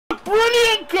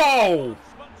brilliant goal!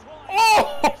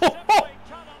 Oh!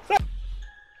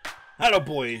 Hello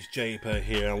boys, Jaybur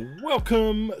here, and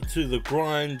welcome to the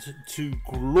grind to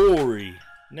glory.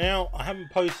 Now, I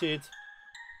haven't posted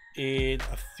in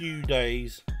a few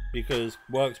days because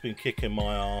work's been kicking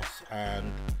my ass,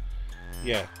 and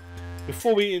yeah.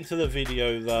 Before we get into the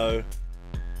video though,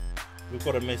 we've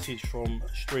got a message from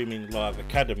Streaming Live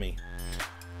Academy.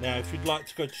 Now, if you'd like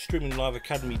to go to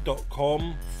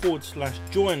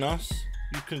streamingliveacademy.com/join us,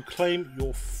 you can claim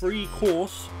your free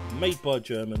course made by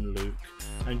German Luke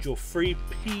and your free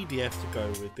PDF to go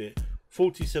with it.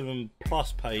 47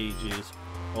 plus pages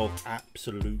of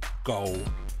absolute gold.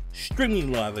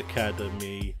 Streaming Live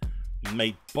Academy,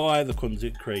 made by the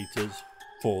content creators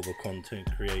for the content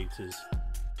creators.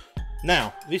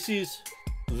 Now, this is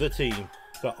the team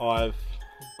that I've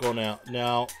gone out.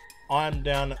 Now, I'm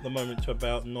down at the moment to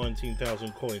about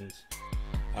 19,000 coins.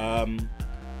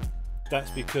 That's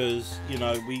because, you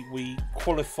know, we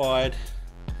qualified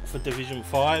for Division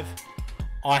 5.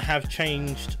 I have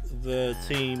changed the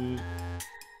team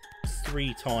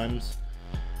 3 times.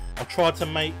 I tried to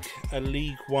make a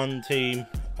League 1 team.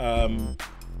 So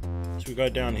we go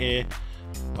down here.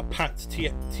 I packed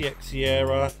TX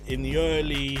Sierra in the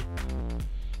early,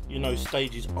 you know,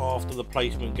 stages after the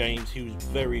placement games. He was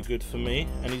very good for me,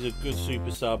 and he's a good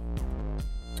super sub.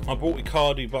 I brought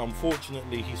Icardi, but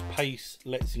unfortunately his pace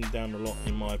lets him down a lot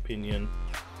in my opinion.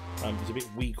 He's a bit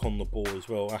weak on the ball as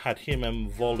well. I had him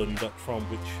and Volland up front,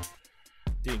 which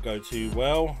didn't go too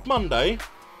well. Monday,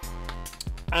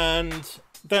 and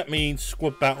that means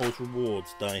squad battles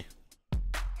rewards day.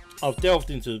 I've delved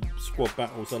into squad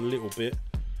battles a little bit.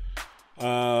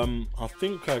 I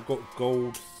think I got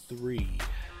gold 3.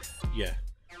 Yeah,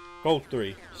 gold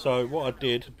 3. So what I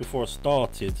did before I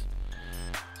started,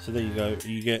 so there you go,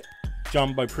 you get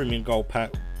jumbo premium gold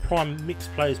pack, prime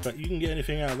mixed players pack. You can get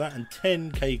anything out of that, and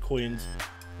 10k coins,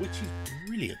 which is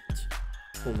brilliant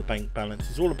for the bank balance.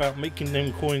 It's all about making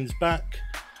them coins back.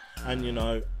 And you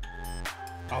know,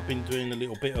 I've been doing a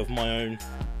little bit of my own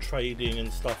trading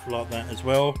and stuff like that as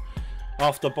well.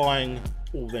 After buying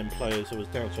all them players, I was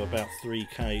down to about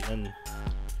 3k, and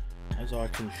as I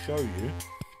can show you,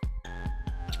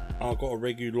 I got a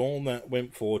Regulon that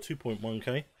went for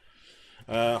 2.1k.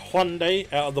 Hyundai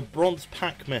out of the bronze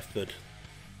pack method.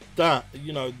 That,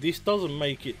 you know, this doesn't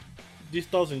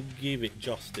give it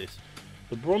justice.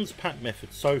 The bronze pack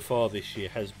method so far this year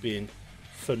has been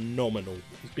phenomenal.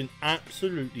 It's been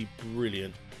absolutely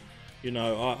brilliant. You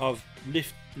know, I've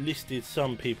listed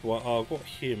some people. I've got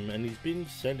him, and he's been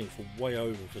selling for way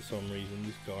over for some reason,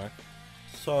 this guy.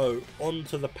 So, on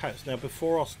to the packs. Now,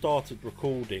 before I started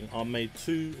recording, I made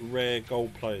 2 rare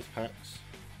gold players packs,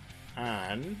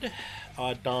 and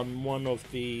I done one of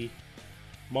the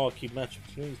marquee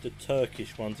matchups. It's the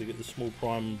Turkish one to get the small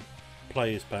prime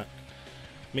players pack,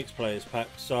 mixed players pack.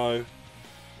 So,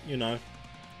 you know,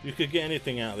 you could get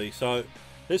anything out of these. So,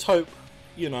 let's hope,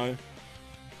 let's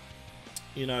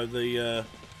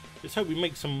hope we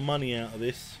make some money out of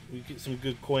this. We get some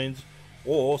good coins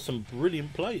or some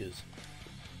brilliant players.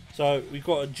 So we've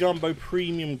got a jumbo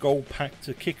premium gold pack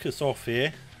to kick us off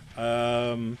here.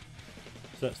 So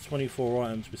that's 24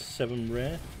 items with 7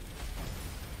 rare.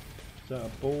 Is that a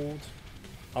board?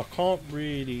 I can't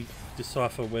really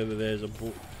decipher whether there's a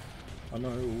board. I know.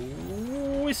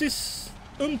 Ooh, is this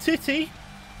Titi?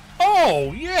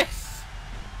 Oh yes,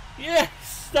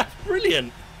 yes, that's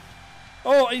brilliant.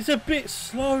 Oh, he's a bit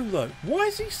slow though. Why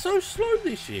is he so slow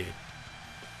this year?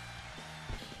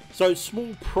 So,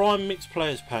 small prime mixed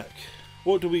players pack.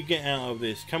 What do we get out of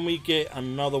this? Can we get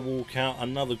another walkout,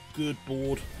 another good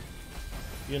board?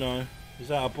 You know, is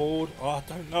that a board? Oh, I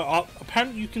don't know.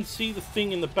 Apparently you can see the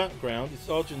thing in the background. It's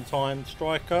Argentine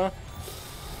striker.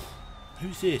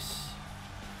 Who's this?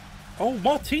 Oh,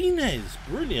 Martinez.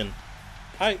 Brilliant.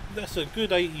 Hey, that's a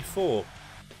good 84.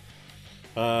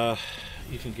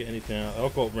 You can get anything out.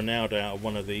 I've got Ronaldo out of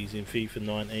one of these in FIFA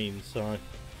 19, so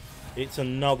it's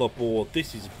another board.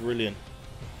 This is brilliant.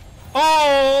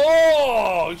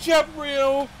 Oh,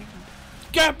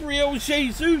 Gabriel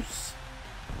Jesus.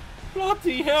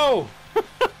 Bloody hell.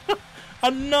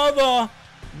 Another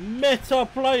meta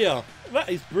player. That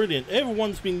is brilliant.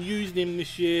 Everyone's been using him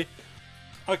this year.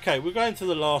 Okay, we're going to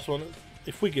the last one.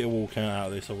 If we get a walkout out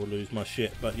of this, I will lose my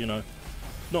shit. But, you know,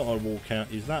 not a walkout.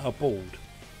 Is that a board?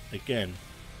 Again.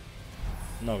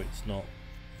 No, it's not.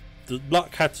 The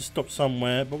luck had to stop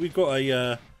somewhere, but we've got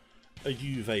a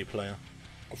Juve player.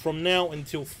 From now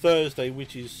until Thursday,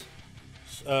 which is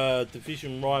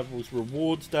Division Rivals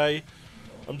Rewards Day,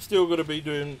 I'm still going to be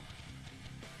doing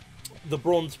the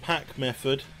bronze pack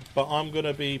method, but I'm going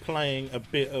to be playing a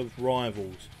bit of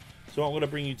Rivals. So what I'm going to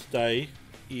bring you today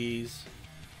is...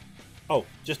 Oh,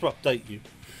 just to update you.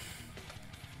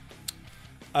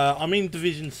 I'm in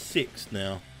Division 6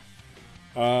 now.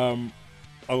 I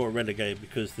got relegated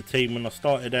because the team, when I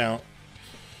started out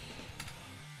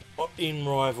in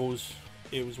Rivals,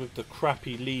 it was with the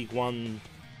crappy League 1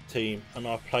 team, and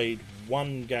I played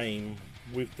one game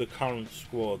with the current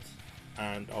squad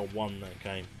and I won that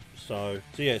game. So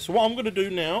yeah, so what I'm going to do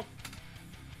now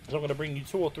is I'm going to bring you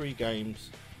 2 or 3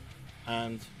 games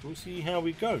and we'll see how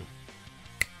we go.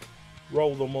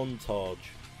 Roll the montage.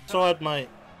 Side, mate.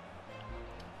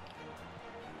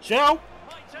 Joe!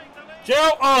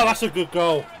 Joe! Oh, that's a good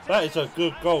goal. That is a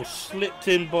good goal. Slipped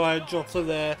in by Jota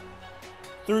there.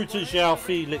 Through to João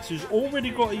Felix, who's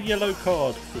already got a yellow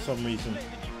card for some reason.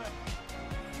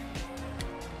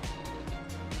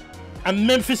 And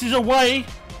Memphis is away.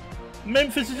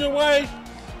 Memphis is away.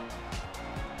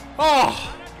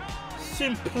 Oh,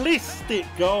 simplistic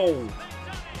goal.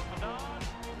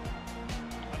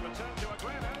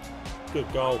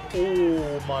 Good goal.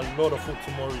 Oh my lord, I thought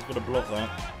Tomori's going to block that.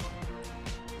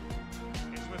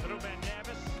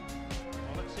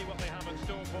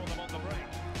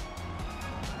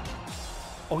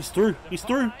 Oh, he's through. He's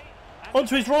through.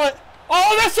 Onto his right.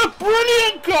 Oh, that's a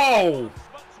brilliant goal.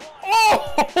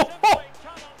 Oh,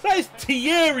 that is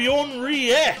Thierry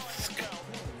Henry-esque.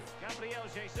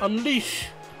 Unleash.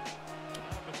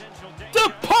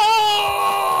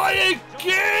 Depay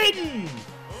again.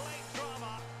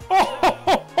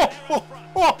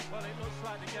 Oh,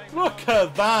 look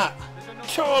at that.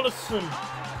 Charlison.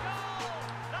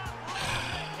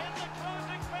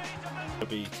 It'll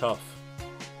be tough.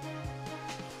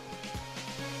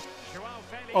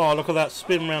 Oh, look at that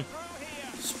spin round.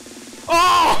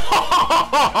 Oh!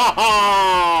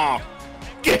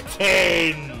 Get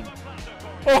in!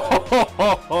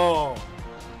 Oh!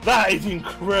 That is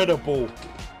incredible.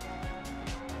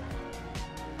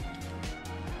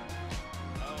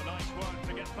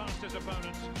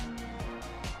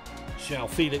 João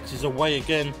Felix is away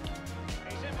again.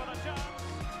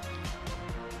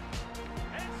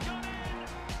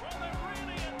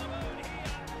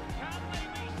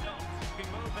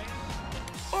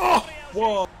 Oh!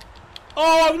 Whoa!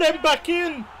 Oh, and then back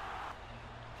in!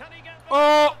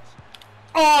 Oh!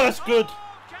 Oh, that's good!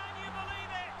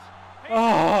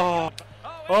 Oh!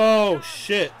 Oh,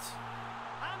 shit!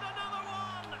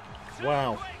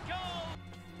 Wow.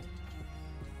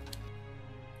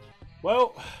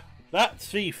 Well,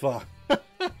 that's FIFA.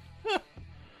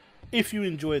 If you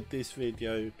enjoyed this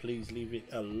video, please leave it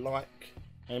a like.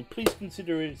 And please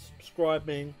consider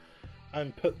subscribing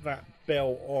and put that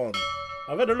bell on.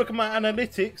 I've had a look at my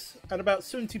analytics and about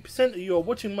 70% of you are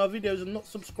watching my videos and not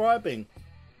subscribing.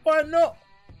 Why not?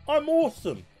 I'm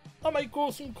awesome. I make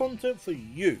awesome content for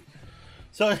you.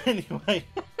 So anyway,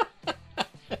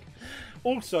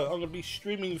 also I'm going to be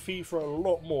streaming FIFA a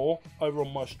lot more over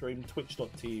on my stream,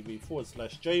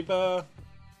 twitch.tv/Jaybur.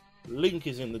 Link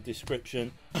is in the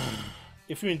description.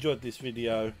 If you enjoyed this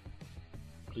video,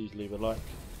 please leave a like.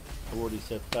 I've already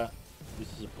said that.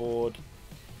 This is a board.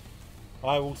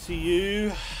 I will see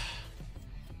you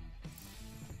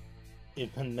in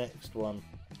the next one.